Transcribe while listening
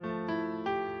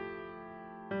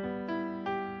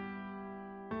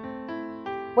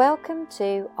Welcome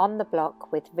to On the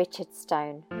Block with Richard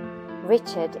Stone.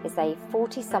 Richard is a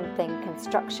 40-something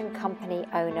construction company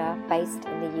owner based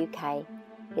in the UK.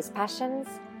 His passions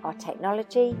are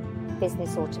technology,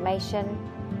 business automation,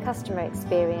 customer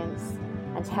experience,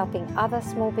 and helping other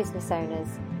small business owners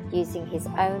using his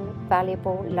own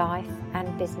valuable life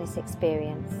and business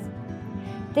experience.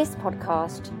 This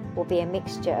podcast will be a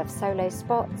mixture of solo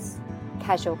spots,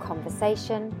 casual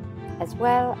conversation, as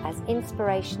well as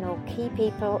inspirational key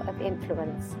people of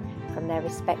influence from their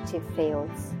respective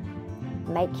fields.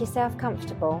 Make yourself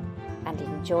comfortable and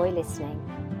enjoy listening.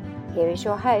 Here is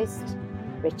your host,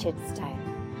 Richard Stone.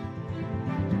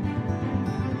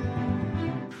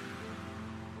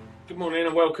 Good morning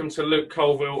and welcome to Luke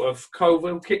Colville of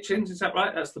Colville Kitchens. Is that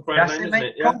right? That's the brand name, isn't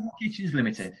it? Yeah. Colville Kitchens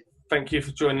Limited. Thank you for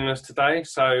joining us today.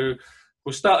 So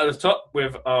we'll start at the top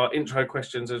with our intro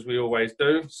questions as we always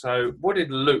do. So what did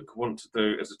Luke want to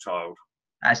do as a child?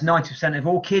 As 90% of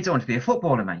all kids, I want to be a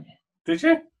footballer, mate. Did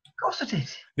you? Of course I did.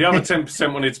 The other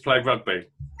 10% wanted to play rugby.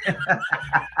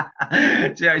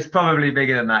 Yeah, it's probably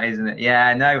bigger than that, isn't it?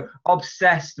 Yeah, no,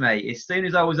 obsessed, mate. As soon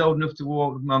as I was old enough to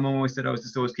walk, my mum always said I was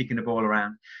just always kicking the ball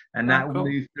around. And that cool.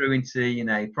 moved through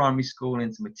into, primary school,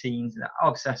 into my teens. And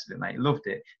obsessed with it, mate. Loved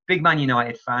it. Big Man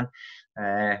United fan.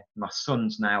 My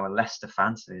son's now a Leicester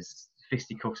fan, so there's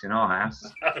fisticuffs in our house.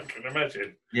 I can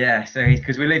imagine. Yeah, so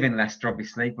because we live in Leicester,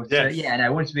 obviously. But yes. I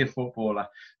wanted to be a footballer.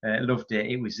 Loved it.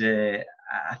 It was,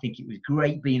 I think it was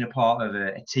great being a part of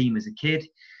a team as a kid.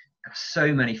 Got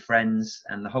so many friends,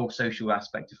 and the whole social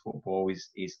aspect of football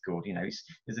is good.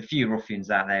 There's a few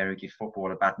ruffians out there who give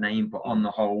football a bad name, but on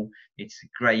the whole, it's a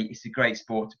great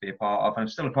sport to be a part of. I'm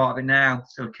still a part of it now.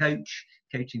 Still a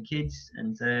coaching kids,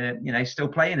 and still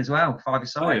playing as well.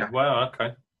 5-a-side. Oh, wow,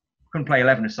 okay. Couldn't play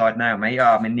 11-a-side now, mate.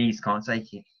 Oh, my knees can't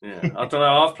take it. Yeah, I don't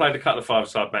know. I've played a couple of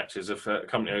 5-a-side matches of a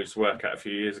company I used to work at a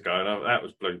few years ago, and that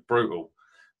was brutal.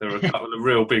 There were a couple of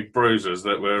real big bruisers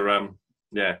that were,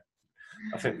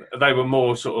 I think they were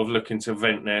more sort of looking to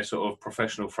vent their sort of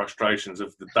professional frustrations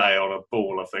of the day on a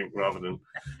ball, I think, rather than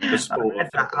the sport.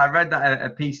 I read that a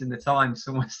piece in the Times.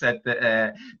 Someone said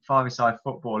that 5-a-side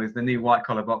football is the new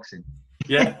white-collar boxing.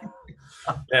 Yeah.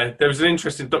 Yeah, there was an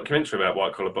interesting documentary about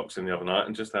white-collar boxing the other night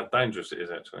and just how dangerous it is,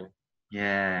 actually.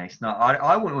 Yeah, it's not.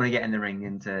 I wouldn't want to get in the ring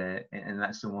and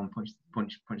let someone punch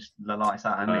the lights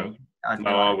out of me.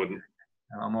 I wouldn't.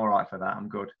 I'm all right for that. I'm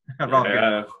good.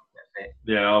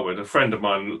 Yeah, I would. A friend of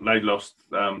mine, they lost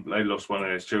one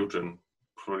of his children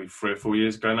probably 3 or 4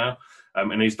 years ago now,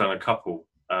 and he's done a couple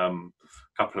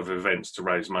of events to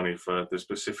raise money for the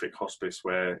specific hospice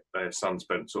where their son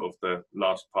spent sort of the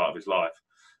last part of his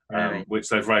life, which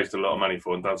they've raised a lot of money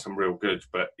for and done some real good.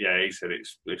 But yeah, he said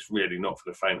it's really not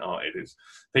for the faint-hearted.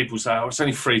 People say, oh, it's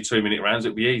only 3 2-minute rounds,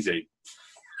 it'll be easy.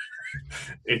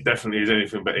 It definitely is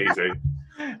anything but easy.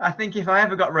 I think if I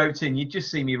ever got roped in, you'd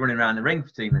just see me running around the ring for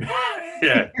 2 minutes.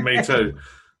 Yeah, me too.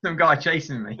 Some guy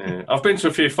chasing me. Yeah. I've been to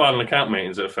a few final account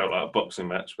meetings that felt like a boxing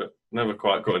match, but never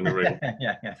quite got in the ring.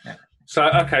 Yeah.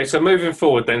 So moving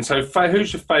forward then. So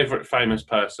who's your favourite famous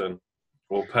person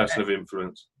or person of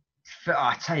influence?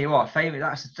 I tell you what, favourite,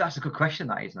 that's a good question,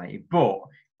 that is, mate. But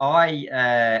I'm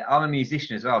a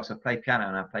musician as well, so I play piano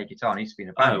and I play guitar, and I used to be in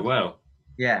a band. Oh, wow.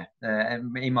 Yeah,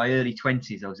 in my early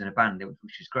 20s, I was in a band,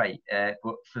 which was great.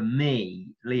 But for me,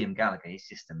 Liam Gallagher is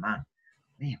just a man.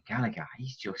 Liam Gallagher,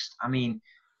 he's just,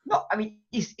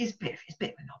 he's a bit of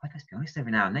a knob, let's be honest,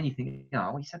 every now and then you think,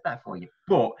 what he said that for you.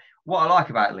 But what I like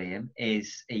about Liam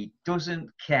is he doesn't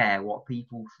care what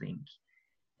people think,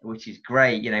 which is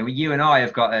great. You and I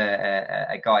have got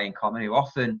a guy in common who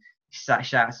often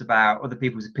shouts about other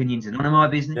people's opinions and none of my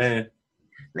business. Yeah.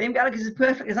 Liam Gallagher is a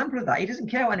perfect example of that. He doesn't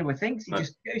care what anyone thinks. He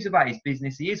just goes about his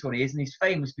business. He is what he is, and he's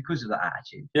famous because of that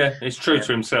attitude. Yeah, he's true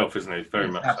to himself, isn't he? Very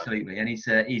much. Absolutely,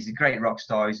 so. And he's a great rock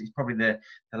star. He's probably the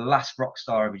last rock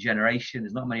star of a generation.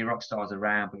 There's not many rock stars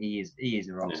around, but he is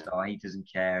a rock star. He doesn't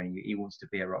care, and he wants to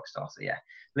be a rock star. So yeah,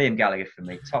 Liam Gallagher for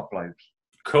me, top bloke.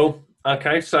 Cool.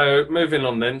 Okay, so moving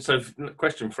on then. So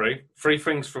question 3: 3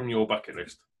 things from your bucket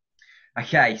list.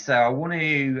 Okay, so I want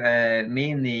to.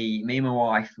 Me and my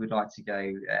wife would like to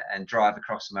go and drive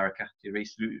across America to Route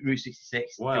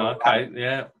 66. Wow. Okay.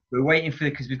 Yeah. We're waiting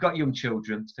because we've got young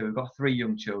children. So we've got 3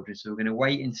 young children. So we're going to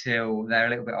wait until they're a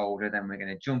little bit older. Then we're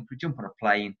going to jump on a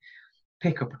plane,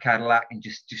 pick up a Cadillac, and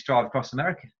just drive across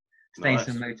America. Stay in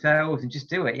some motels and just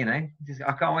do it,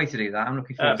 I can't wait to do that. I'm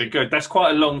looking forward to it. That'd be good. That's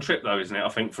quite a long trip, though, isn't it? I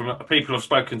think from people I've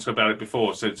spoken to about it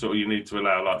before, said sort of you need to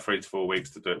allow like 3 to 4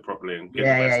 weeks to do it properly and get the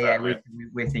best out of it.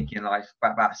 We're thinking like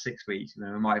about 6 weeks. We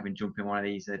might even jump in one of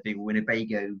these big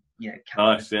Winnebago,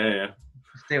 Nice, yeah.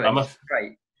 Let's do it. It's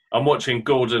great. I'm watching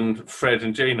Gordon, Fred,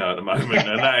 and Gino at the moment,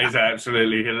 and that is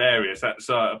absolutely hilarious. That's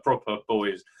a proper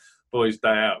boys' day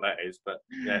out. That is, but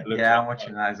yeah, it looks I'm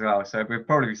watching that as well. So we'll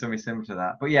probably be something similar to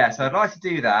that. But yeah, so I'd like to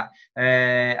do that.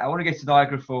 I want to go to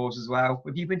Niagara Falls as well.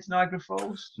 Have you been to Niagara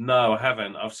Falls? No, I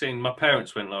haven't. I've seen my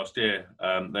parents went last year.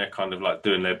 They're kind of like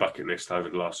doing their bucket list over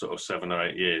the last sort of 7 or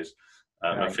 8 years.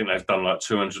 Right. I think they've done like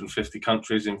 250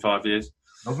 countries in 5 years.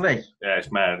 Lovely. Yeah,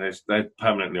 it's mad. They're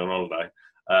permanently on holiday.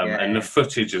 And the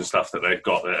footage and stuff that they've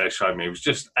got that they showed me was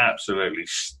just absolutely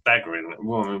staggering.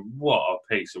 Well, I mean, what a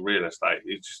piece of real estate.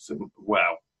 It's just,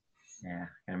 wow. Yeah,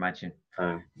 I can imagine.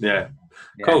 Yeah.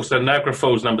 Cool. So Niagara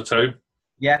Falls, number 2.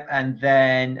 Yeah, and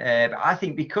then I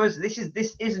think because this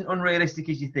isn't unrealistic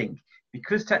as you think,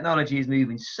 because technology is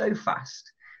moving so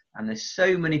fast and there's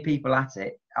so many people at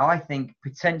it, I think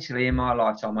potentially in my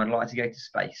lifetime I'd like to go to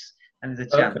space. And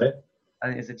there's a chance. Okay. I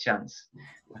think there's a chance.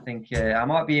 I think I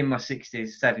might be in my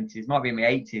 60s, 70s, might be in my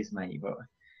 80s, maybe, but,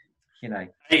 you know.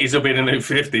 80s will be the new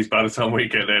 50s by the time we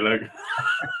get there, Luke.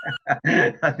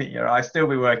 I think you're right. I'll still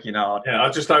be working hard. Yeah, I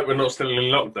just hope we're not still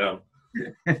in lockdown.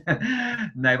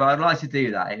 No, but I'd like to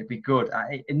do that. It'd be good.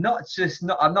 I'm not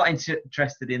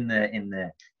interested in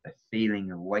the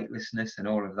feeling of weightlessness and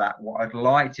all of that. What I'd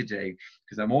like to do,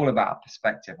 because I'm all about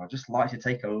perspective, I'd just like to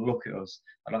take a look at us.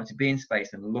 I'd like to be in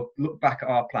space and look back at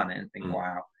our planet and think,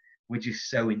 wow, we're just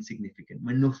so insignificant.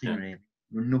 We're nothing really.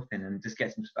 We're nothing, and just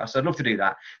get some stuff. So I'd love to do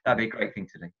that. That'd be a great thing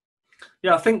to do.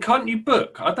 Yeah, I think, can't you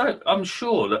book? I'm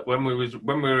sure that when we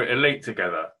were at Elite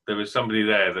together, there was somebody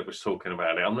there that was talking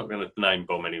about it. I'm not going to name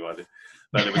bomb anybody,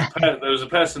 but there was a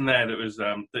person there that was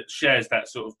that shares that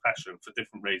sort of passion for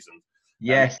different reasons.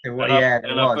 Yes, there was. I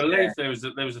believe there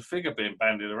was a figure being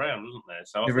bandied around, wasn't there?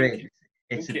 So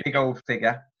it's a big old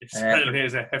figure. It certainly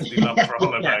is a hefty lump for a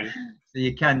holiday. Yeah. So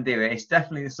you can do it. It's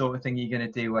definitely the sort of thing you're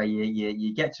going to do where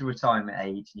you get to retirement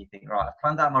age and you think, right, I've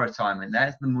planned out my retirement.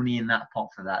 There's the money in that pot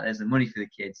for that. There's the money for the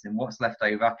kids. And what's left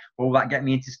over? Will that get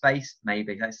me into space?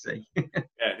 Maybe. Let's see. Yeah,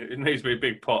 it needs to be a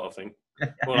big pot, I think.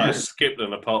 More like a skip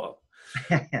than a pot.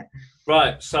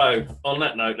 Right, so on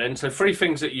that note then, so 3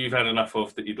 things that you've had enough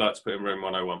of that you'd like to put in Room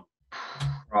 101.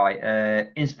 Right,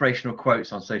 inspirational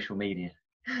quotes on social media.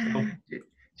 Cool.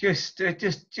 Just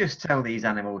tell these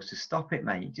animals to stop it,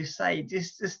 mate. Just say,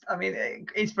 I mean,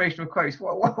 inspirational quotes.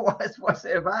 What's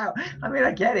it about? I mean,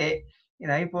 I get it, you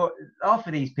know, but half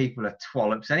of these people are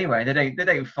twallops anyway. They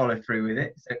don't follow through with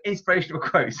it. So inspirational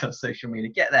quotes on social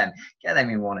media. Get them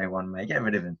in 101, mate. Get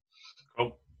rid of them.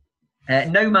 Cool.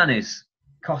 No manners.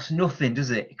 Costs nothing, does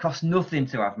it? It costs nothing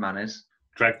to have manners.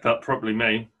 Dragged up, probably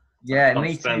me. Yeah,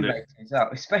 me too, mate.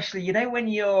 Especially, you know, when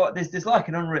there's like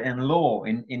an unwritten law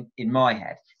in my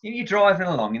head. You're driving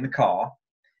along in the car,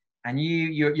 and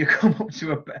you come up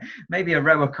to maybe a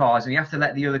row of cars, and you have to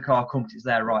let the other car come to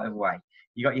their right of way.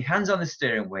 You got your hands on the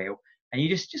steering wheel, and you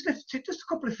just lift just a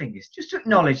couple of fingers, just to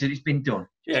acknowledge that it's been done.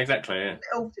 Yeah, exactly. Yeah.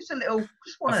 Just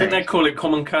one. I think they call it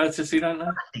common courtesy, don't they?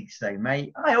 I think so,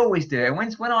 mate. I always do it.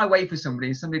 When I wait for somebody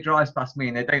and somebody drives past me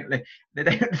and they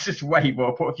don't just wave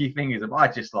or put a few fingers up, I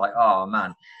just like, oh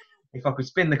man, if I could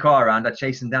spin the car around, I'd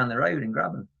chase them down the road and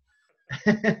grab them.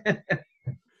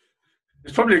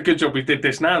 It's probably a good job we did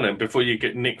this now then, before you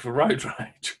get nicked for road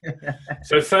rage.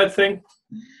 So third thing.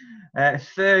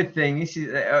 Third thing, this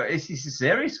is a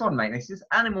serious one, mate. This is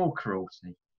animal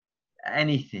cruelty.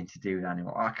 Anything to do with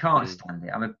animal, I can't stand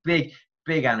it. I'm a big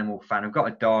animal fan. I've got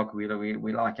a dog. We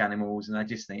like animals, and I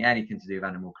just think anything to do with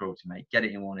animal cruelty, mate. Get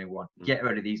it in 101. Get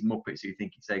rid of these muppets who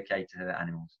think it's okay to hurt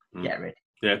animals. Get rid.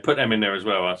 Yeah, put them in there as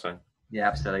well, I say. Yeah,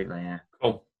 absolutely. Yeah.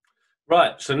 Cool.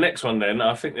 Right. So next one then.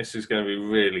 I think this is going to be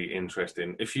really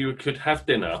interesting. If you could have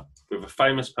dinner with a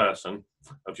famous person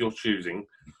of your choosing,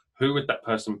 who would that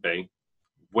person be?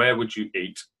 Where would you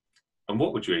eat? And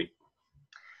what would you eat?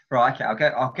 Right, okay,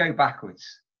 I'll go backwards.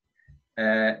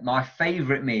 My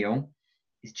favourite meal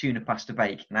is tuna pasta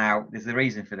bake. Now, there's a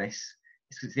reason for this.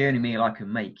 It's because it's the only meal I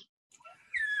can make.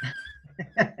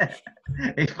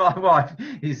 If my wife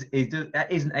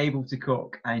isn't able to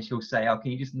cook and she'll say, "Oh,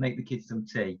 can you just make the kids some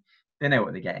tea?" They know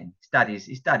what they're getting.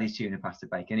 It's daddy's tuna pasta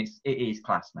bake, and it is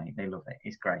class, mate. They love it.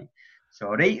 It's great.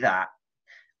 So I'd eat that.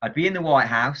 I'd be in the White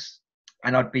House,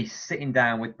 and I'd be sitting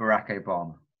down with Barack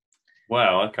Obama.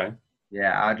 Wow. Okay.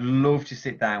 Yeah, I'd love to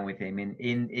sit down with him in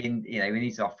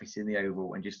his office in the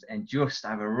Oval and just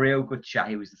have a real good chat.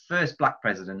 He was the first black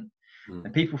president,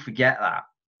 and people forget that.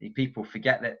 People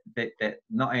forget that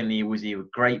not only was he a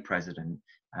great president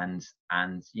and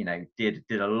you know did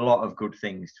a lot of good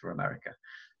things for America,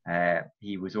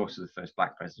 he was also the first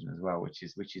black president as well, which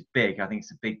is big. I think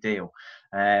it's a big deal.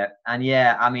 And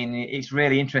yeah, I mean, it's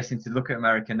really interesting to look at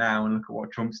America now and look at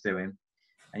what Trump's doing.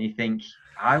 and you think,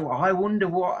 I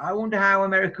wonder how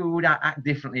America would act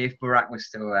differently if Barack was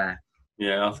still there.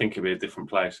 Yeah, I think it'd be a different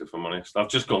place, if I'm honest. I've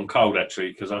just gone cold,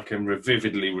 actually, because I can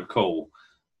vividly recall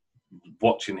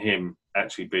watching him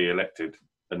actually be elected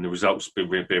and the results being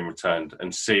returned,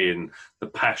 and seeing the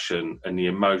passion and the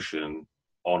emotion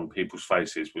on people's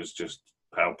faces was just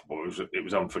palpable. It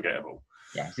was unforgettable.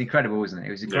 Yeah, it's incredible, wasn't it?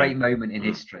 It was a great moment in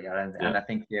history, and I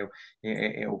think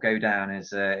it'll go down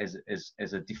as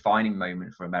a defining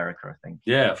moment for America, I think.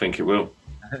 Yeah, I think it will.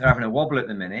 I think they're having a wobble at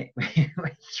the minute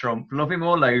with Trump. Love him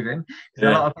or loathe him. A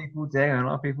lot of people do, and a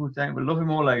lot of people don't. But love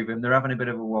him or loathe him, they're having a bit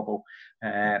of a wobble.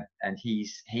 And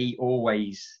he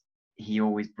always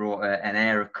brought an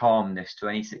air of calmness to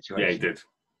any situation. Yeah, he did.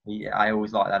 I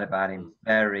always like that about him.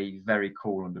 Very, very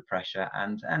cool under pressure,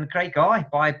 and great guy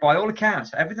by all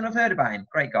accounts. Everything I've heard about him,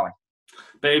 great guy.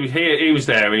 But he was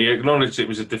there. He acknowledged it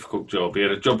was a difficult job. He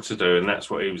had a job to do, and that's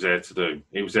what he was there to do.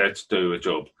 He was there to do a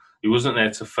job. He wasn't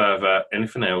there to further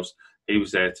anything else. He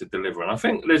was there to deliver. And I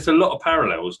think there's a lot of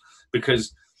parallels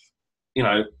because, you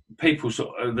know, people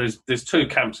sort of, there's two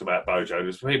camps about Bojo.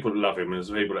 There's people that love him and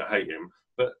there's people that hate him.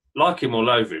 But like him or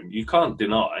loathe him, you can't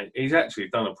deny he's actually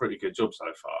done a pretty good job so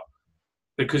far,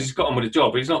 because he's got on with the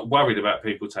job. He's not worried about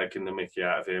people taking the mickey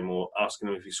out of him or asking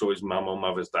him if he saw his mum on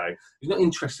Mother's Day. He's not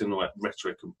interested in all that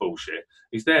rhetoric and bullshit.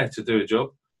 He's there to do a job,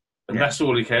 and that's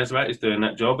all he cares about, is doing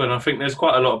that job. And I think there's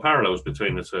quite a lot of parallels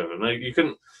between the two of them. You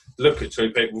couldn't look at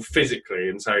two people physically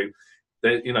and say,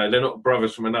 they're not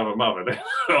brothers from another mother.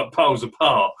 They're like poles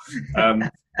apart.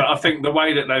 But I think the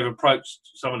way that they've approached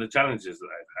some of the challenges that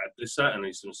they've had, there's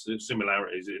certainly some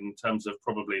similarities in terms of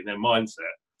probably their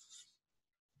mindset.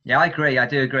 Yeah, I agree. I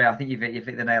do agree. I think you've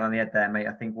hit the nail on the head there, mate.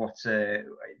 I think what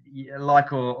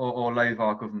like or loathe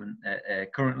our government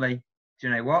currently, do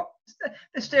you know what?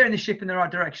 They're steering the ship in the right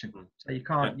direction. So you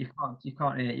can't.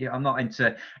 I'm not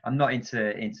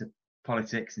into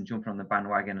politics and jumping on the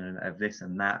bandwagon of this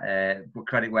and that. But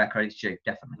credit where credit's due,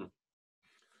 definitely.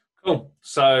 Cool.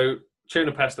 So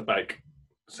tuna pasta bake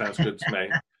sounds good to me.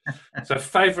 So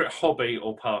favourite hobby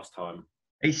or pastime?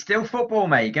 It's still football,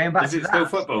 mate. Going back to that. Is it still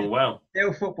football? Wow.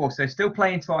 Still football. So still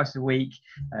playing twice a week.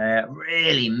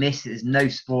 Really miss it. There's no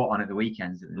sport on at the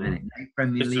weekends at the minute. No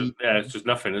Premier League. It's just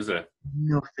nothing, is there?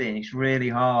 Nothing. It's really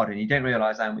hard, and you don't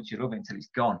realise how much you love it until it's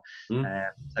gone.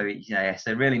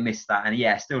 So really miss that.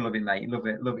 And still love it, mate. Love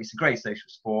it. It's a great social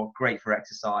sport. Great for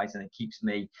exercise, and it keeps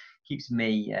me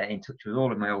in touch with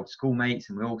all of my old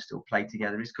schoolmates, and we all still play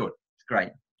together. It's good. It's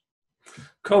great.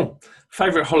 Cool.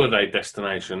 Favourite holiday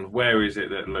destination? Where is it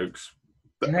that Luke's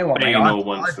you know what, been or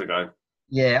wants to go?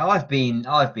 Yeah, I've been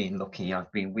lucky.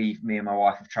 Me and my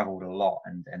wife have travelled a lot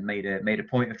and made a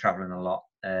point of travelling a lot.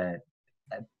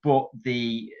 But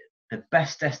the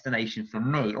best destination for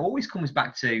me always comes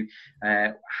back to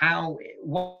how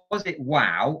was it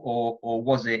wow or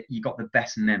was it you got the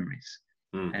best memories?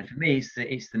 And for me,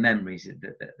 it's the memories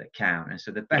that count. And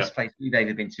so the best place we've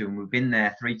ever been to, and we've been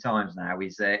there 3 times now,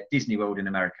 is Disney World in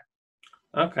America.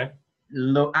 Okay.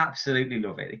 Absolutely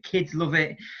love it. The kids love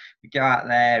it. We go out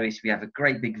there. We have a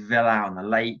great big villa on the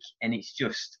lake, and it's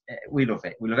just we love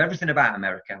it. We love everything about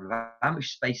America. We love how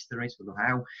much space there is. We love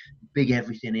how big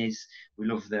everything is. We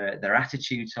love their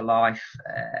attitude to life.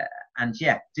 And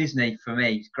Disney for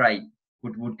me is great.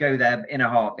 Would go there in a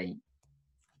heartbeat.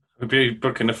 We'll be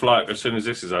booking a flight as soon as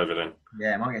this is over then.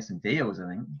 Yeah, I might get some deals, I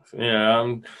think.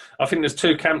 Yeah, I think there's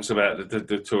 2 camps about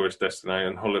the tourist destination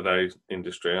and holiday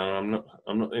industry. And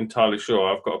I'm not entirely sure.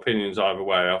 I've got opinions either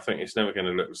way. I think it's never going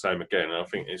to look the same again. And I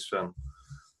think it's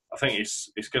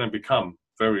going to become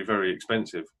very, very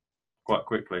expensive quite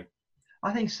quickly.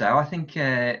 I think so. I think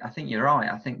you're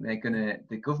right. I think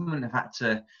the government have had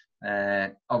to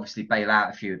obviously bail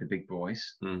out a few of the big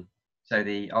boys. So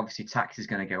obviously tax is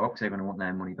going to go up because they're going to want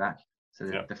their money back.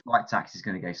 So the flight tax is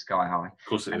going to go sky high. Of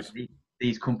course it is.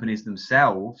 These companies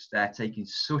themselves, they're taking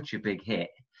such a big hit.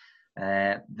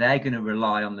 They're going to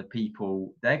rely on the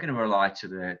people. They're going to rely to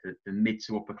the mid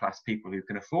to upper class people who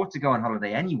can afford to go on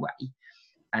holiday anyway.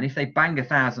 And if they bang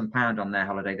 £1,000 on their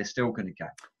holiday, they're still going to go.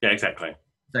 Yeah, exactly.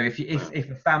 So if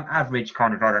a average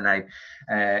kind of, I don't know,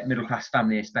 middle class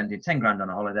family is spending 10 grand on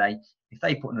a holiday, if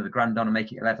they put another grand on and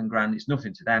make it 11 grand, it's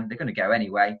nothing to them. They're going to go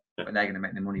anyway, but they're going to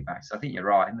make their money back. So I think you're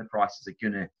right, and the prices are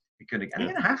going to, and they're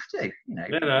going to have to,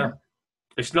 Yeah,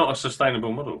 it's not a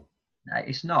sustainable model. No,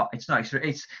 it's not. It's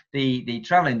the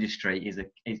travel industry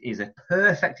is a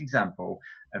perfect example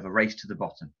of a race to the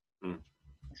bottom.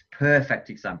 It's a perfect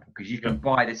example because you can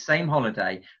buy the same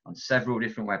holiday on several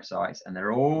different websites and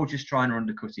they're all just trying to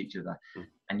undercut each other.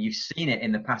 And you've seen it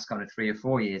in the past kind of 3 or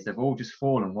 4 years. They've all just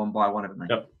fallen one by one, haven't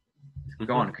they?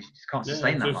 Gone because you just can't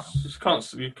sustain that model.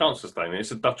 You can't sustain it.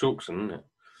 It's a Dutch auction, isn't it?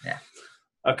 Yeah.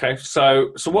 Okay,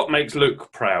 so what makes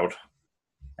Luke proud?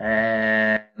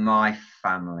 My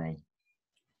family.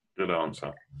 Good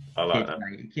answer. I like that.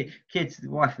 Mate. Kids, the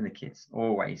wife and the kids,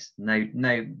 always. No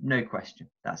question.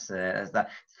 That's the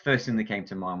first thing that came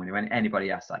to mind when anybody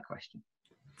asked that question.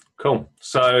 Cool.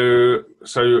 So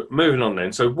moving on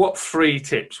then. So what 3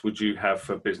 tips would you have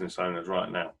for business owners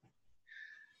right now?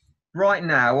 Right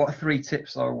now, what 3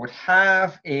 tips I would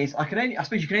have is I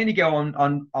suppose you can only go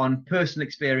on personal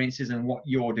experiences and what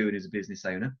you're doing as a business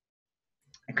owner.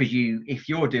 Because if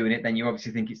you're doing it, then you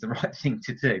obviously think it's the right thing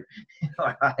to do.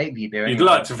 I hope you do. You'd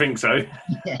like to think so.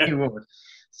 Yeah, you would.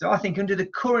 So I think under the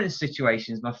current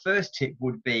situations, my first tip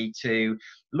would be to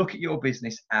look at your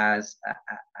business as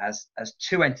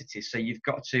 2 entities. So you've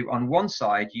got to, on one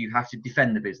side, you have to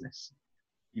defend the business.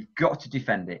 You've got to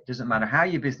defend it. Doesn't matter how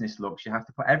your business looks. You have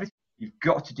to put everything. You've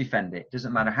got to defend it.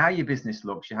 Doesn't matter how your business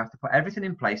looks. You have to put everything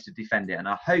in place to defend it. And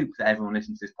I hope that everyone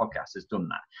listening to this podcast has done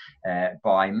that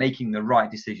by making the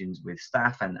right decisions with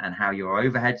staff and how your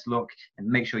overheads look, and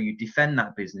make sure you defend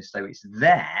that business so it's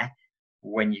there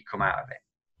when you come out of it.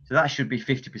 So that should be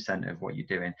 50% of what you're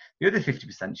doing. The other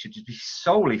 50% should just be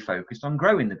solely focused on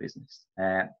growing the business.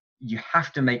 You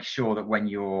have to make sure that when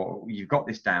you've got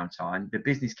this downtime, the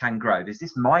business can grow. There's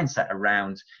this mindset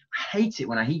around, I hate it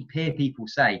when I hear people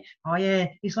say, oh yeah,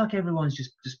 it's like everyone's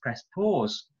just pressed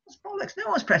pause. That's bollocks.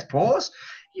 No one's pressed pause.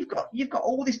 You've got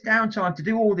all this downtime to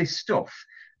do all this stuff.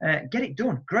 Get it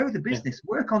done. Grow the business.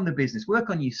 Work on the business. Work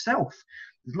on yourself.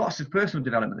 There's lots of personal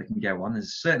development that can go on.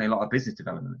 There's certainly a lot of business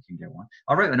development that can go on.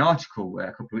 I wrote an article a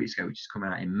couple of weeks ago, which is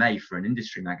coming out in May for an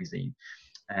industry magazine.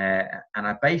 And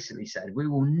I basically said, we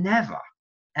will never,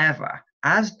 ever,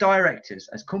 as directors,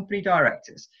 as company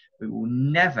directors, we will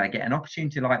never get an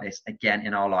opportunity like this again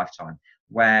in our lifetime,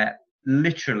 where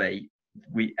literally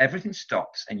everything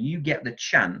stops and you get the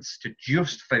chance to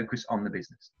just focus on the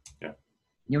business. Yeah.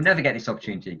 You'll never get this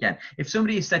opportunity again. If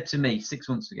somebody had said to me 6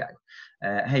 months ago,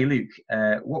 hey, Luke,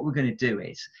 what we're going to do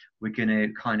is we're going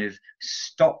to kind of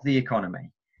stop the economy.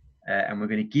 And we're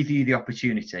going to give you the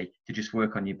opportunity to just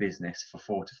work on your business for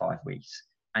 4 to 5 weeks.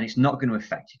 And it's not going to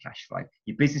affect your cash flow.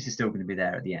 Your business is still going to be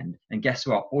there at the end. And guess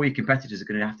what? All your competitors are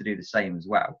going to have to do the same as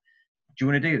well. Do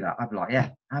you want to do that? I'd be like, yeah,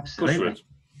 absolutely.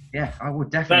 Yeah, I would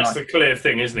definitely. That's the clear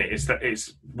thing, isn't it? It's that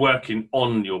it's working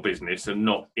on your business and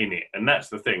not in it. And that's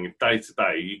the thing. Day to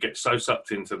day, you get so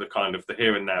sucked into the kind of the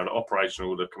here and now, the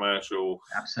operational, the commercial,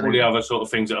 absolutely, all the other sort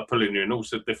of things that are pulling you in all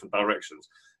sorts of different directions.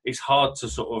 It's hard to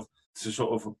sort of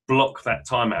block that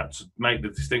time out to make the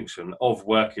distinction of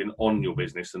working on your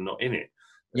business and not in it.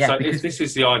 Yeah, so this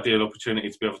is the ideal opportunity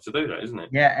to be able to do that, isn't it?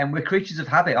 Yeah, and we're creatures of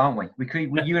habit, aren't we?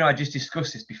 You and I just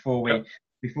discussed this before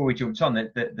we jumped on.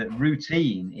 That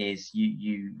routine is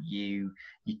you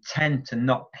tend to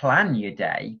not plan your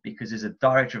day because as a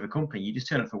director of a company, you just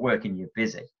turn up for work and you're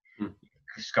busy.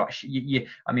 Scott,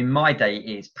 I mean, my day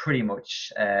is pretty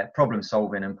much problem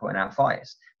solving and putting out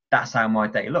fires. That's how my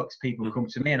day looks. People come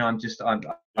to me and I'm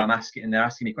asking, and they're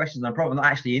asking me questions. I'm probably not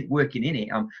actually working in it.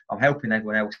 I'm helping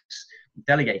everyone else,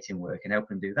 delegating work and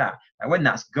helping them do that. And when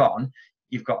that's gone,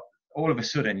 you've got all of a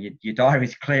sudden your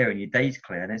diary's clear and your day's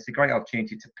clear, and it's a great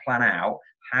opportunity to plan out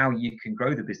how you can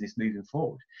grow the business moving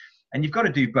forward. And you've got to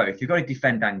do both. You've got to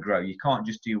defend and grow. You can't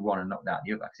just do one and knock out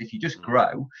the other. Because if you just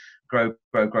grow, and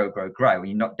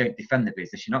you don't defend the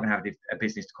business, you're not going to have a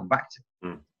business to come back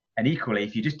to. And equally,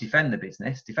 if you just defend the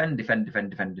business, defend,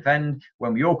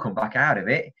 when we all come back out of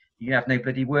it, you have no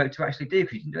bloody work to actually do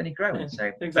because you didn't do any growing.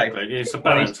 So exactly, it's a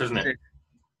balance, isn't it?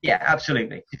 Yeah,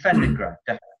 absolutely. Defend and grow,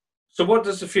 definitely. So, what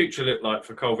does the future look like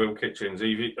for Colville Kitchens? I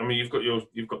mean, you've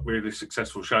got really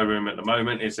successful showroom at the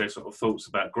moment. Is there sort of thoughts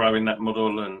about growing that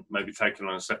model and maybe taking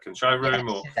on a second showroom,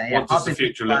 or what does the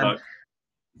future look like?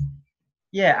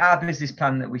 Yeah, our business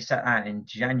plan that we set out in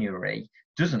January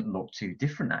doesn't look too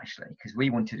different actually, because we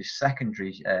wanted a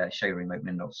secondary showroom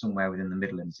opening up somewhere within the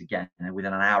Midlands again,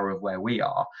 within an hour of where we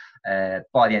are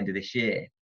by the end of this year.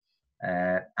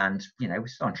 And we're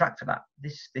still on track for that.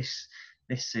 This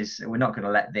is, we're not going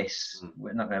to let this,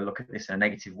 we're not going to look at this in a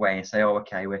negative way and say, oh,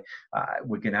 okay, we're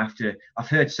going to have to. I've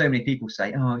heard so many people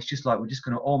say, oh, it's just like we're just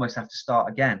going to almost have to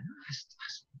start again.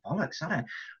 That's bollocks.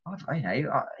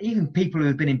 Even people who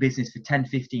have been in business for 10,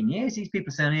 15 years, these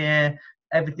people saying, yeah,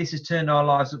 this has turned our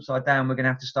lives upside down, we're going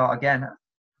to have to start again.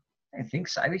 I don't think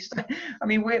so.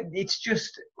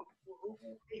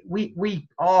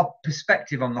 Our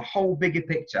perspective on the whole bigger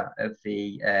picture of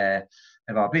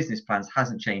our business plans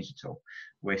hasn't changed at all.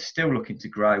 We're still looking to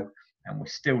grow, and we're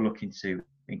still looking to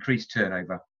increase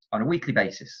turnover on a weekly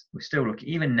basis. We're still looking,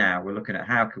 even now, we're looking at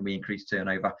how can we increase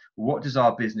turnover? What does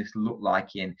our business look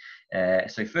like in,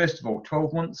 so first of all,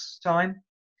 12 months time?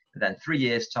 then 3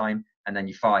 years time, and then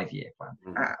your 5-year plan.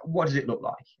 What does it look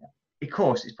like? Of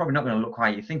course, it's probably not going to look how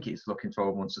you think it's looking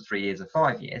 12 months or 3 years or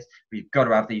 5 years, but you've got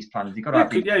to have these plans. You've got to have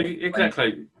these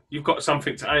exactly. You've got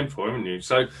something to aim for, haven't you?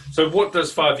 So what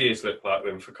does 5 years look like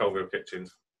then for Coalville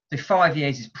Kitchens? So 5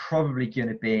 years is probably going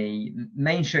to be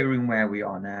main showroom where we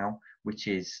are now, which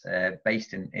is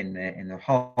based in the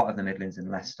heart of the Midlands in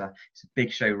Leicester. It's a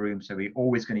big showroom, so we're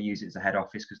always going to use it as a head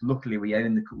office because luckily we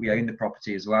own the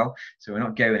property as well, so we're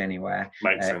not going anywhere.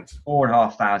 Makes sense.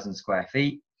 4,500 square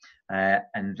feet,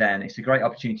 and then it's a great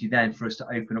opportunity then for us to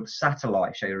open up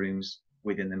satellite showrooms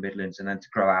within the Midlands and then to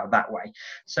grow out that way.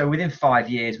 So within 5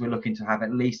 years, we're looking to have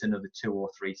at least another 2 or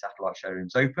 3 satellite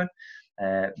showrooms open,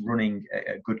 running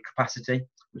a good capacity,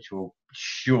 which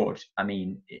I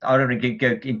mean, I don't want to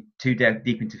go too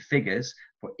deep into figures,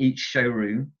 but each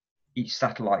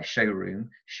satellite showroom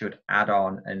should add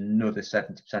on another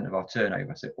 70% of our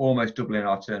turnover. So almost doubling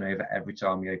our turnover every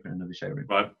time we open another showroom.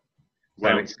 Right.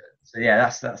 Wow. So yeah,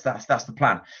 that's the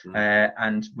plan,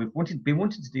 and we've been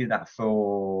wanting to do that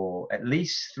for at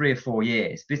least 3 or 4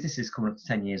 years. Business is coming up to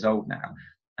 10 years old now,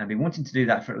 and we've been wanting to do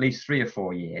that for at least 3 or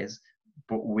 4 years.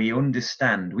 But we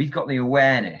understand, we've got the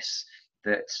awareness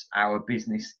that our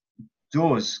business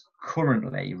does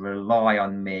currently rely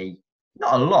on me,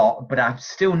 not a lot, but I'm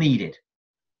still needed.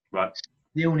 Right.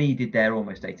 Still needed there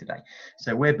almost day to day.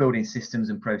 So we're building systems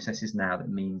and processes now that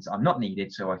means I'm not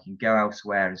needed, so I can go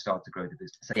elsewhere and start to grow the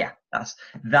business. So yeah, that's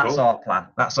cool. Our plan.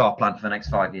 That's our plan for the next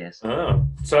 5 years. Oh,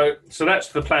 so that's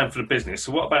the plan for the business.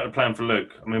 So what about the plan for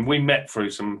Luke? I mean, we met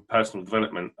through some personal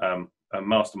development a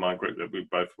mastermind group that we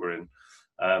both were in.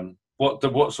 What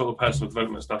sort of personal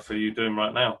development stuff are you doing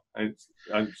right now? It's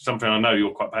something I know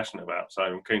you're quite passionate about, so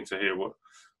I'm keen to hear what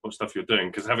stuff you're doing,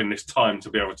 because having this time to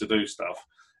be able to do stuff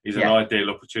is an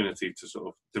ideal opportunity to sort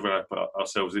of develop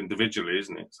ourselves individually,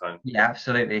 isn't it? So yeah,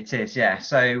 absolutely, it is. Yeah,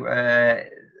 so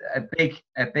a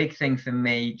big thing for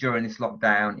me during this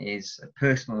lockdown is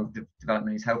personal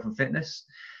development, is health and fitness,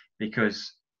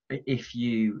 because if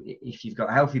you've got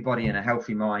a healthy body and a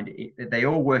healthy mind, they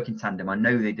all work in tandem. I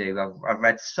know they do. I've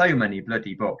read so many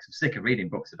bloody books. I'm sick of reading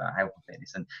books about health and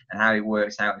fitness and how it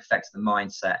works, how it affects the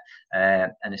mindset,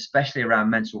 and especially around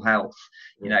mental health.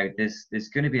 You know, there's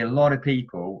going to be a lot of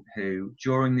people who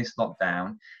during this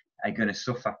lockdown are going to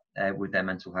suffer with their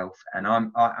mental health, and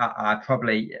I'm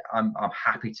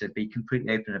happy to be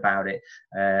completely open about it.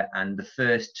 And the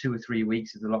first 2 or 3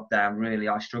 weeks of the lockdown,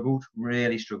 I struggled,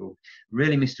 really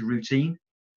missed a routine,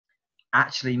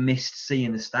 actually missed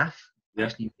seeing the staff,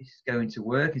 actually missed going to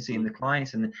work and seeing the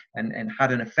clients, and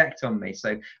had an effect on me.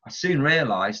 So I soon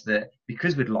realised that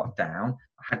because we'd locked down,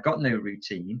 I had got no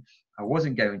routine. I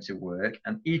wasn't going to work,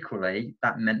 and equally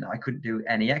that meant that I couldn't do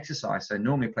any exercise. So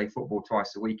normally play football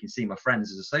twice a week and see my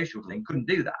friends as a social thing, couldn't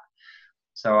do that.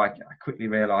 So I quickly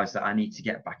realised that I need to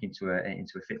get back into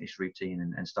a fitness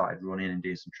routine and started running and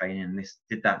doing some training. And this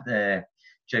did that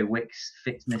Joe Wicks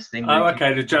fitness thing. Oh,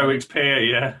 okay, the Joe Wicks peer,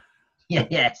 yeah.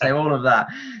 Yeah. So all of that.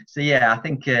 So yeah, I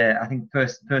think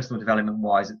personal development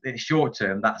wise, short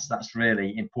term, that's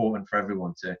really important for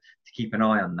everyone to keep an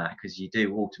eye on that, because you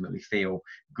do ultimately feel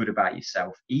good about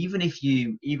yourself, even if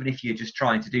you're just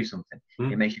trying to do something.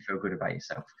 It makes you feel good about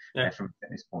yourself from a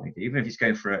fitness point of view. Even if it's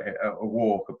going for a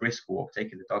walk, a brisk walk,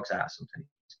 taking the dogs out or something,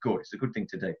 it's good. It's a good thing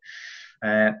to do.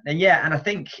 And I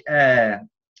think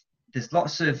there's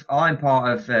lots of. I'm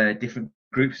part of different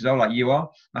groups as well, like you are,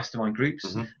 mastermind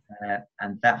groups,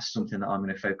 and that's something that I'm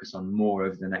going to focus on more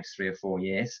over the next 3 or 4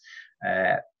 years.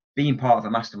 Being part of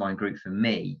a mastermind group for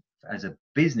me as a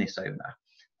business owner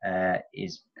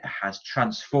has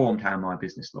transformed how my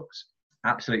business looks.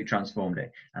 Absolutely transformed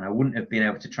it, and I wouldn't have been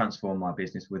able to transform my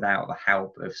business without the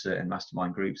help of certain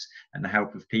mastermind groups and the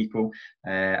help of people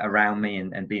around me,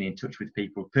 and being in touch with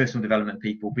people, personal development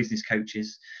people, business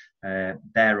coaches.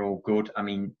 They're all good. I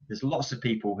mean, there's lots of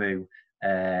people who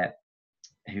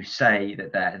say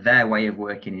that their way of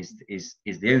working is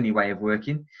the only way of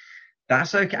working.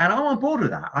 That's okay, and I'm on board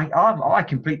with that. I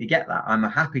completely get that. I'm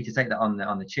happy to take that on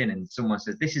the chin. And someone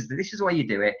says this is the way you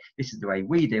do it. This is the way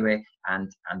we do it, and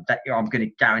that, I'm going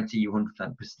to guarantee you 100%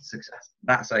 success.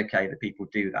 That's okay that people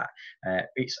do that.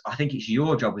 I think it's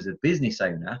your job as a business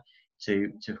owner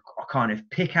to kind of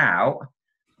pick out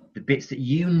the bits that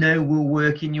you know will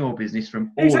work in your business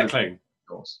from all of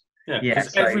course. Yeah.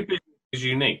 So every business is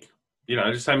unique. You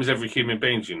know, the same as every human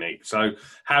being's unique. So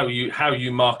how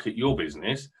you market your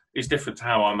business is different to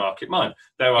how I market mine.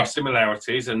 There are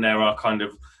similarities, and there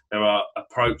are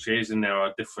approaches, and there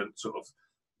are different sort of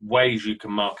ways you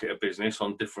can market a business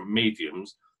on different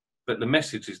mediums, but the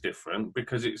message is different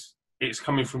because it's it's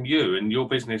coming from you, and your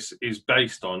business is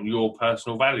based on your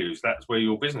personal values. That's where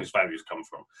your business values come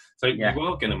from. So you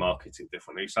are going to market it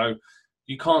differently. So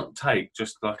you can't take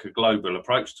just like a global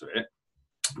approach to it.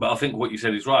 But I think what you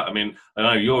said is right. I mean, I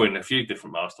know you're in a few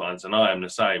different masterminds, and I am the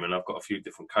same, and I've got a few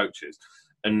different coaches.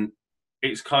 And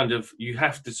it's kind of, you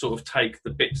have to sort of take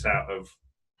the bits out of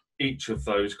each of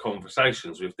those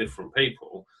conversations with different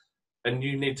people, and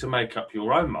you need to make up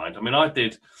your own mind. I mean, I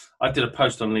did a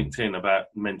post on LinkedIn about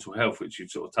mental health, which you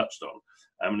sort of touched on.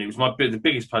 And it was the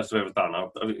biggest post I've ever done.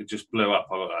 It just blew up.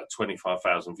 I got like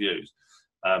 25,000 views.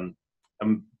 And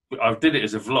I did it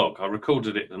as a vlog. I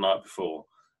recorded it the night before.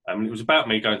 And it was about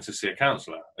me going to see a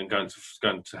counsellor and going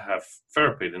to have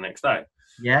therapy the next day.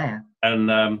 Yeah. And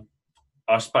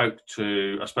I spoke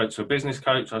to a business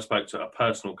coach, I spoke to a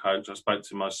personal coach, I spoke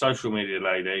to my social media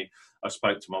lady, I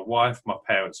spoke to my wife, my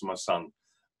parents, and my son.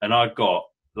 And I got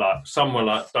like, some were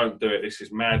like, don't do it, this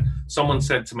is mad. Someone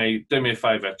said to me, do me a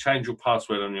favour, change your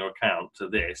password on your account to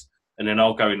this, and then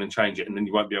I'll go in and change it, and then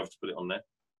you won't be able to put it on there.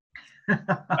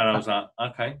 And I was like,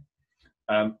 okay.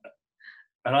 And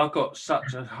I got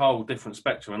such a whole different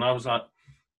spectrum, and I was like,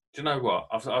 do you know what?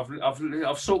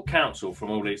 I've sought counsel from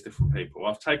all these different people.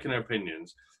 I've taken their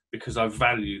opinions because I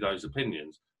value those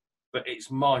opinions. But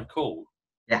it's my call.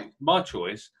 Yeah. It's my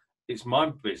choice. It's my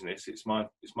business. It's my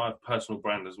personal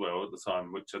brand as well at the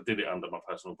time, which I did it under my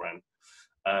personal brand.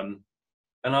 And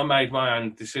I made my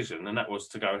own decision, and that was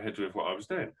to go ahead with what I was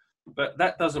doing. But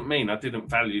that doesn't mean I didn't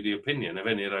value the opinion of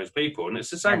any of those people. And it's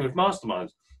the same with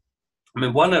masterminds. I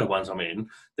mean, one of the ones I'm in,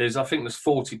 I think there's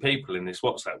 40 people in this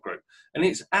WhatsApp group, and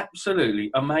it's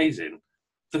absolutely amazing.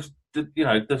 The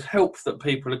help that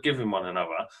people are giving one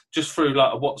another just through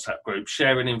like a WhatsApp group,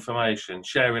 sharing information,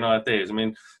 sharing ideas. I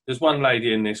mean, there's one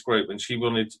lady in this group, and she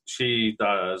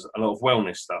does a lot of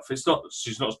wellness stuff. She's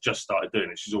not just started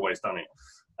doing it; she's always done it.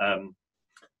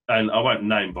 And I won't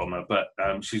name bomb her, but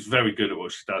she's very good at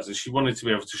what she does, and she wanted to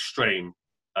be able to stream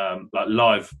like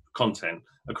live content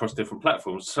across different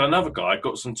platforms. So another guy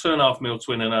got some 2.5mm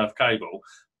twin and earth cable,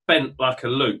 bent like a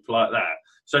loop like that,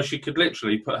 so she could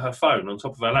literally put her phone on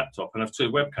top of her laptop and have two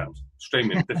webcams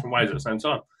streaming different ways at the same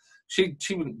time. She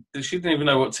didn't even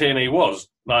know what T&E was.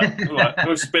 Like it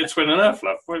was a bit of twin and earth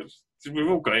love. We've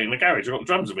all got it in the garage. I've got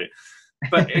drums of it.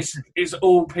 But it's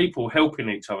all people helping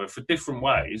each other for different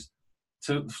ways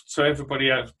to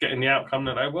everybody else getting the outcome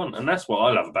that they want. And that's what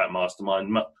I love about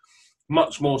Mastermind.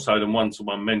 Much more so than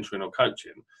one-to-one mentoring or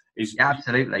coaching, is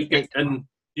absolutely.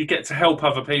 You get to help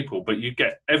other people, but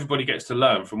everybody gets to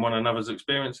learn from one another's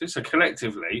experiences. So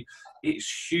collectively, it's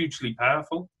hugely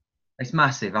powerful. It's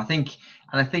massive. I think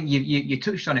you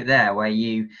touched on it there, where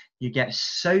you get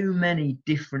so many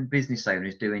different business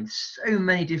owners doing so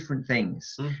many different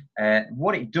things.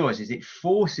 What it does is it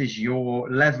forces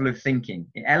your level of thinking.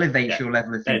 It elevates your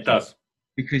level of thinking. It does.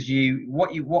 Because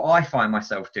what I find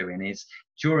myself doing is,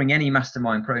 during any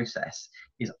mastermind process,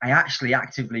 is I actually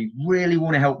actively really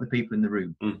want to help the people in the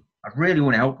room. I really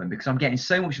want to help them because I'm getting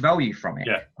so much value from it.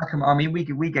 Yeah. I mean,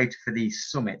 we go for these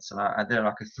summits, and I do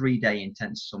like a 3-day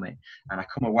intense summit, and I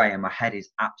come away and my head is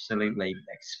absolutely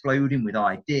exploding with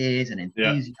ideas and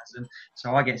enthusiasm. Yeah.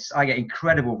 So I get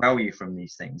incredible value from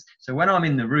these things. So when I'm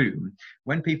in the room,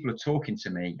 when people are talking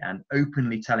to me and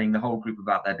openly telling the whole group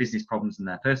about their business problems and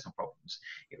their personal problems,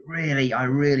 I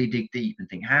really dig deep and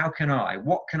think,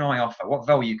 what can I offer? What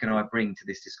value can I bring to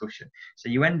this discussion? So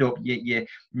you end up, you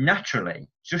naturally,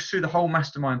 just through the whole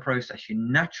mastermind process, you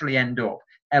naturally end up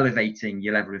elevating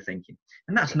your level of thinking.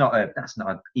 And that's not an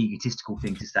egotistical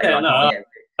thing to say. Yeah,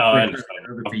 I understand.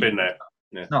 I've been there.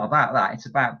 Yeah. It's not about that. It's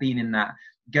about being in that,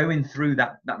 going through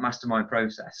that mastermind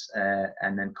process,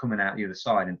 and then coming out the other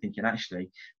side and thinking, actually,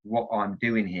 what I'm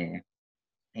doing here,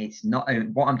 it's not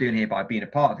what I'm doing here by being a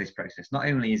part of this process. Not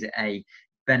only is it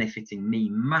benefiting me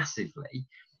massively,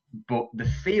 but the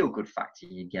feel-good factor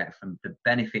you get from the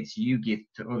benefits you give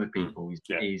to other people is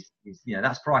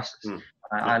that's priceless.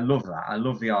 I love that. I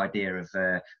love the idea of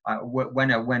if I've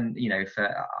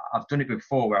done it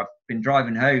before, where I've been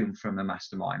driving home from a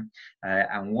mastermind,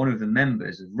 and one of the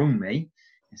members has rung me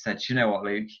and said, "You know what,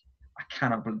 Luke? I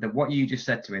cannot believe that what you just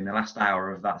said to me in the last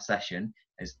hour of that session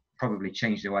has probably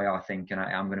changed the way I think, and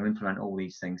I'm going to implement all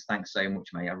these things. Thanks so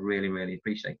much, mate. I really, really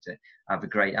appreciate it. Have a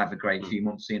great few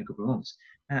months. See you in a couple of months."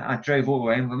 I drove all the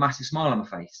way with a massive smile on my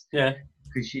face. Yeah.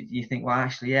 Because you think, well,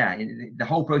 actually, the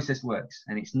whole process works,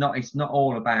 and it's not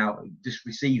all about just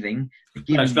receiving.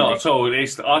 No, it's not at all.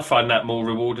 I find that more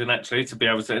rewarding, actually, to be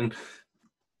able to. And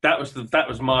that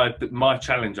was my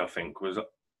challenge, I think, was,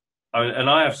 and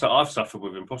I've suffered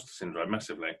with imposter syndrome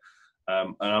massively,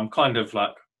 and I'm kind of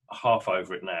like half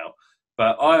over it now.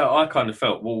 But I kind of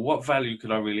felt, well, what value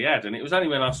could I really add? And it was only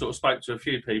when I sort of spoke to a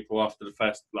few people after the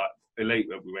first elite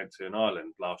that we went to in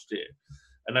Ireland last year,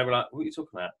 and they were like, what are you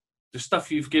talking about? The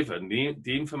stuff you've given,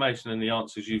 the information and the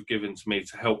answers you've given to me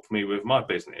to help me with my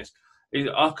business,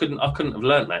 I couldn't have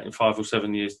learned that in 5 or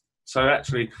 7 years. So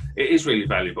actually, it is really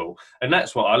valuable, and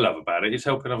that's what I love about it. Is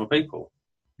helping other people.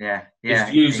 Yeah.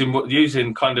 It's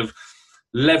using kind of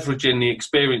leveraging the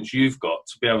experience you've got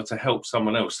to be able to help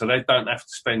someone else, so they don't have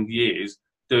to spend years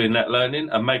doing that learning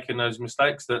and making those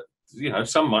mistakes that,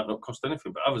 some might not cost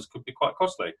anything, but others could be quite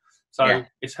costly. So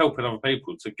it's helping other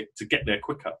people to get there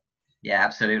quicker. Yeah,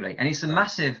 absolutely. And it's a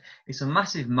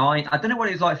massive mind. I don't know what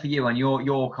it was like for you on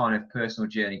your kind of personal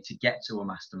journey to get to a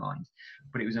mastermind,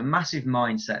 but it was a massive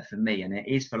mindset for me, and it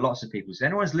is for lots of people. So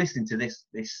anyone's listening to this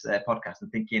podcast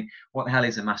and thinking, what the hell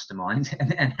is a mastermind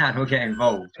and how do I get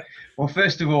involved? Well,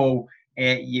 first of all,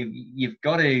 you've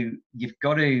got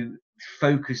to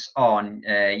focus on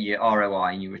your ROI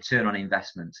and your return on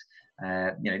investment.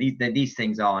 These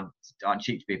things aren't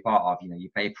cheap to be a part of. You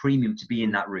pay a premium to be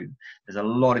in that room. There's a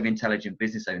lot of intelligent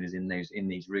business owners in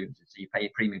these rooms, so you pay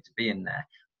a premium to be in there.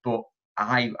 But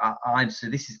so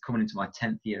this is coming into my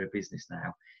 10th year of business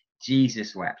now.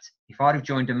 Jesus wept. If I'd have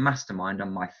joined a mastermind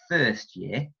on my first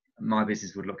year, my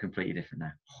business would look completely different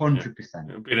now. 100%.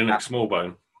 It would be the next small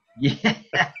bone. Yeah,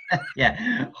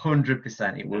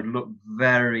 100%. It would look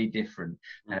very different.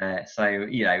 So,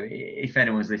 if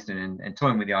anyone's listening and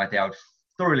toying with the idea, I would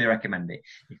thoroughly recommend it.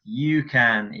 If you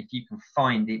can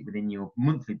find it within your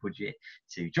monthly budget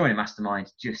to join a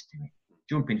mastermind, just do it.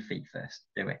 Jump in feet first.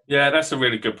 Do it. Yeah, that's a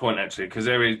really good point actually, because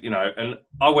there is, and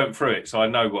I went through it, so I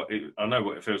know what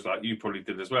it feels like. You probably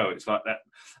did as well. It's like that,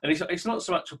 and it's not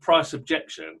so much a price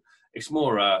objection. It's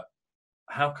more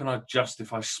how can I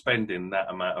justify spending that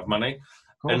amount of money?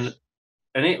 And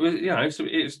it was,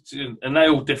 it's and they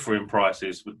all differ in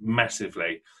prices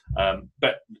massively.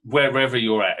 But wherever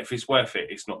you're at, if it's worth it,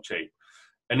 it's not cheap.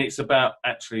 And it's about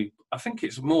I think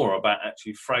it's more about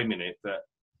actually framing it that,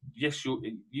 yes,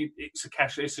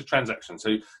 it's a transaction.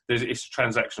 So it's a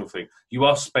transactional thing. You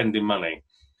are spending money.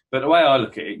 But the way I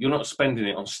look at it, you're not spending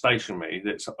it on stationery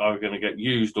that's either going to get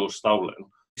used or stolen.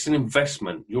 It's an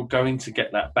investment. You're going to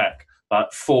get that back.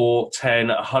 Like 4, 10,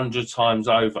 100 times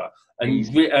over,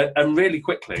 and really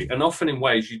quickly, and often in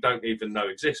ways you don't even know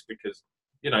exist, because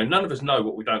none of us know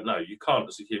what we don't know. You can't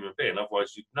as a human being,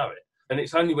 otherwise you'd know it. And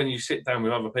it's only when you sit down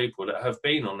with other people that have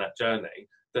been on that journey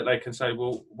that they can say,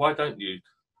 well, why don't you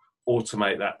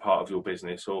automate that part of your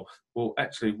business? Or, well,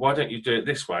 actually, why don't you do it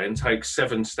this way and take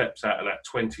 7 steps out of that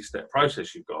 20-step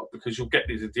process you've got, because you'll get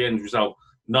the end result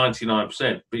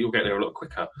 99%, but you'll get there a lot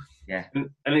quicker. Yeah. And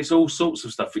it's all sorts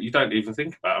of stuff that you don't even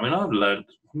think about. I mean, I've learned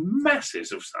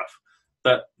masses of stuff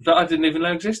that I didn't even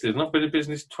know existed, and I've been in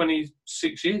business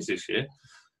 26 years this year.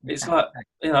 It's like,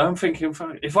 I'm thinking,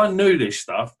 if I knew this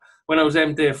stuff when I was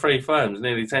MD of 3 firms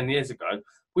nearly 10 years ago,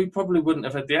 we probably wouldn't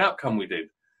have had the outcome we did.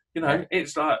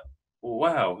 It's like,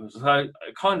 wow. So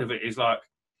kind of it is like,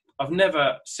 I've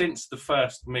never, since the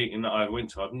first meeting that I went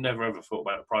to, I've never ever thought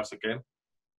about the price again.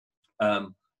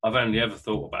 I've only ever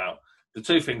thought about the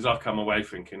 2 things I come away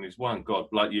thinking is, one, God,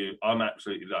 like you, I'm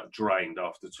absolutely drained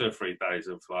after 2 or 3 days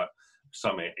of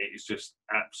summit. It is just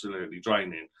absolutely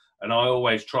draining, and I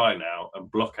always try now and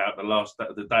block out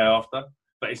the day after,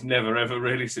 but it's never ever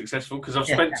really successful, because I've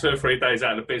spent 2 or 3 days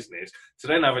out of the business to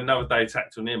then have another day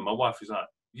tacked on in. My wife is like,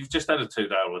 you've just had a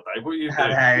 2-day holiday. What are you doing?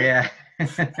 Yeah.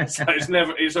 So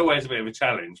it's always a bit of a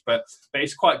challenge, but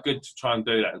it's quite good to try and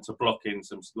do that and to block in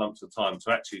some lumps of time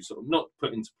to actually sort of not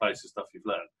put into place the stuff you've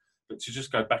learned, but to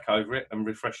just go back over it and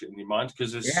refresh it in your mind,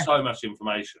 because there's so much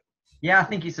information. Yeah, I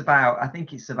think it's about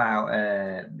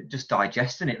just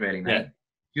digesting it, really, mate. Yeah.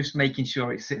 Just making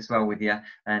sure it sits well with you,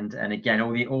 and again,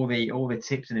 all the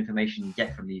tips and information you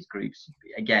get from these groups.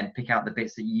 Again, pick out the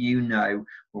bits that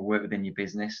will work within your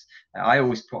business. I've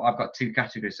got 2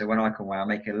 categories. So when I come away, I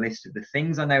make a list of the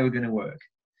things I know are going to work,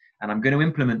 and I'm going to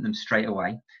implement them straight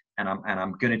away. And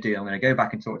I'm going to go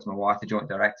back and talk to my wife, the joint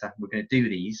director. We're going to do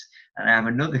these, and I have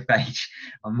another page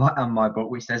on my book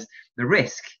which says the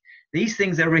risk. These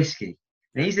things are risky.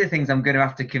 These are the things I'm going to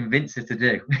have to convince her to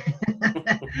do.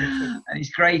 And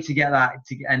it's great to get that.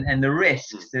 And the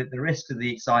risks are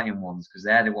the exciting ones, because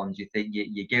they're the ones you think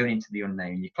you're going into the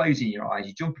unknown. You're closing your eyes.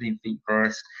 You're jumping in feet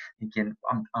first, thinking,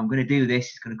 I'm going to do this.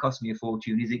 It's going to cost me a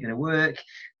fortune. Is it going to work?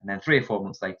 And then 3 or 4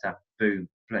 months later, boom,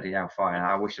 bloody hell, fire.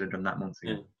 I wish I'd have done that months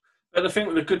ago. Yeah. But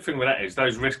the good thing with that is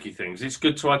those risky things. It's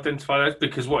good to identify those,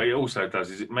 because what it also does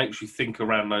is it makes you think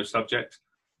around those subjects.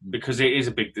 because it is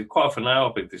quite often they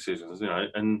are big decisions, you know,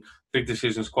 and big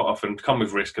decisions quite often come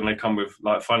with risk and they come with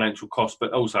like financial cost,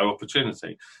 but also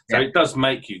opportunity. So it does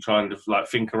make you try and like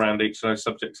think around each of those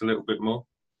subjects a little bit more.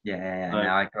 No,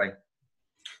 I agree.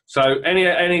 So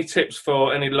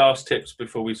any last tips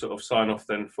before we sort of sign off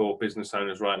then for business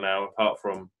owners right now, apart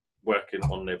from working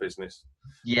on their business?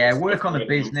 Yeah, work on the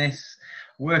business,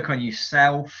 work on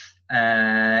yourself.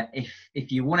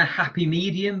 If you want a happy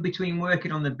medium between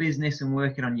working on the business and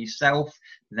working on yourself,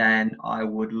 then I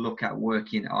would look at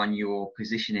working on your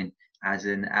positioning as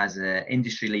an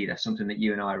industry leader, something that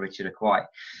you and I, Richard, are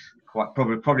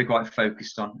probably quite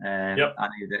focused on. I know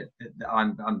that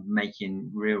I'm making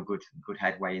real good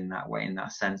headway in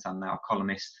that sense. I'm now a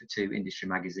columnist for 2 industry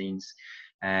magazines.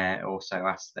 They're also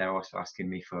asking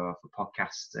me for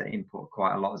podcast input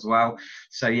quite a lot as well.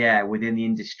 So yeah, within the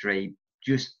industry,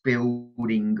 just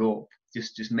building up,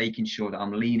 just making sure that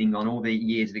I'm leaning on all the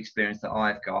years of experience that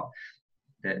I've got.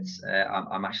 That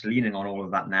I'm actually leaning on all of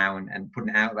that now and putting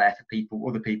it out there for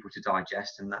other people to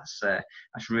digest, and that's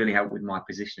really helped with my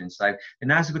positioning. So, and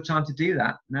now's a good time to do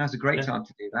that. Now's a great time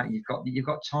to do that. You've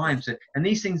got time to, and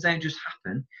these things don't just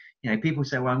happen. You know, people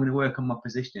say, well, I'm going to work on my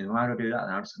positioning. Well, how do I do that?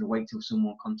 And I'm just going to wait till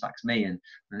someone contacts me and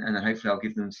then hopefully I'll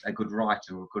give them a good write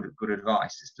or good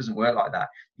advice. It doesn't work like that.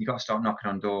 You've got to start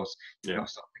knocking on doors. You've got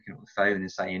to start picking up the phone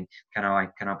and saying, can I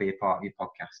be a part of your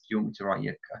podcast? Do you want me to write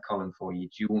a column for you?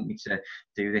 Do you want me to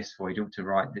do this for you? Do you want me to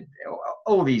write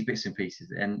all these bits and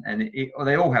pieces? And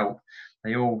they all help.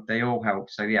 They all help.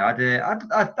 So yeah,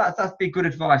 that'd be good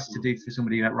advice to do for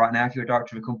somebody right now. If you're a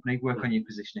director of a company, work on your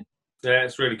positioning. Yeah,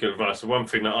 it's really good advice. The one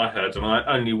thing that I heard, and I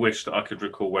only wish that I could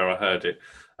recall where I heard it,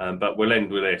 but we'll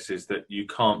end with this, is that you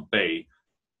can't be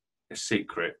a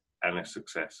secret and a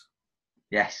success.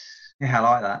 Yes. Yeah, I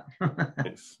like that.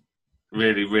 It's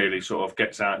really, really sort of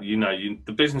gets out,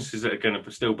 the businesses that are going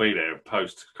to still be there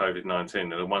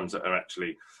post-COVID-19 are the ones that are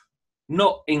actually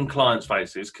not in clients'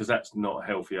 faces, because that's not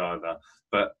healthy either,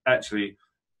 but actually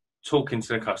talking to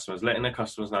their customers, letting their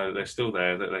customers know that they're still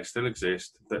there, that they still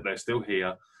exist, that they're still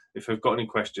here. If they've got any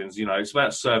questions, it's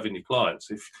about serving your clients.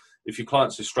 If your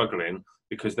clients are struggling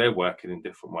because they're working in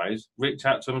different ways, reach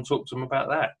out to them and talk to them about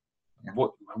that. Yeah.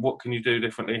 What can you do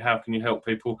differently? How can you help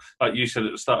people? Like you said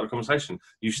at the start of the conversation,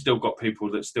 you've still got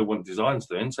people that still want designs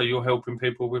doing, so you're helping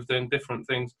people with doing different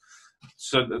things.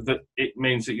 So that it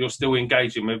means that you're still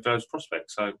engaging with those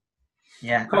prospects. So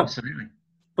yeah, cool. Absolutely.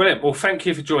 Brilliant. Well, thank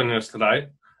you for joining us today,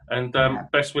 and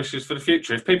best wishes for the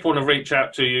future. If people want to reach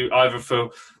out to you either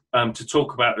for to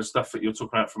talk about the stuff that you're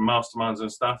talking about from masterminds and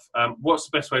stuff, what's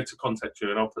the best way to contact you?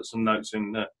 And I'll put some notes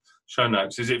in the show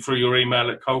notes. Is it through your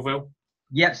email at Coalville?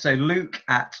 Yeah, so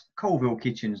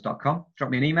luke@coalvillekitchens.com. Drop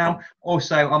me an email.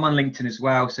 Also, I'm on LinkedIn as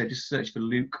well, so just search for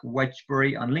Luke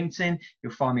Wedgbury on LinkedIn.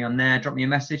 You'll find me on there. Drop me a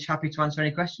message. Happy to answer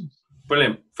any questions.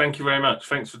 Brilliant. Thank you very much.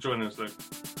 Thanks for joining us, Luke.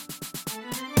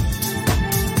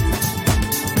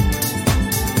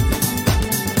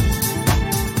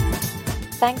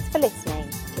 Thanks for listening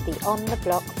to the On the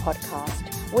Block podcast.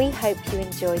 We hope you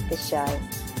enjoyed the show.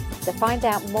 To find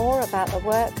out more about the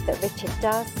work that Richard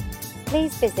does,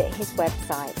 please visit his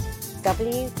website,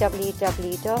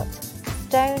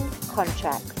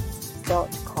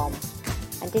 www.stonecontracts.com.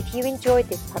 And if you enjoyed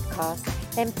this podcast,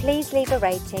 then please leave a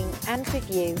rating and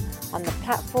review on the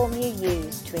platform you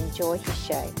use to enjoy his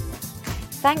show.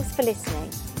 Thanks for listening,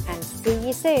 and see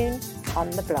you soon on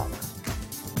the block.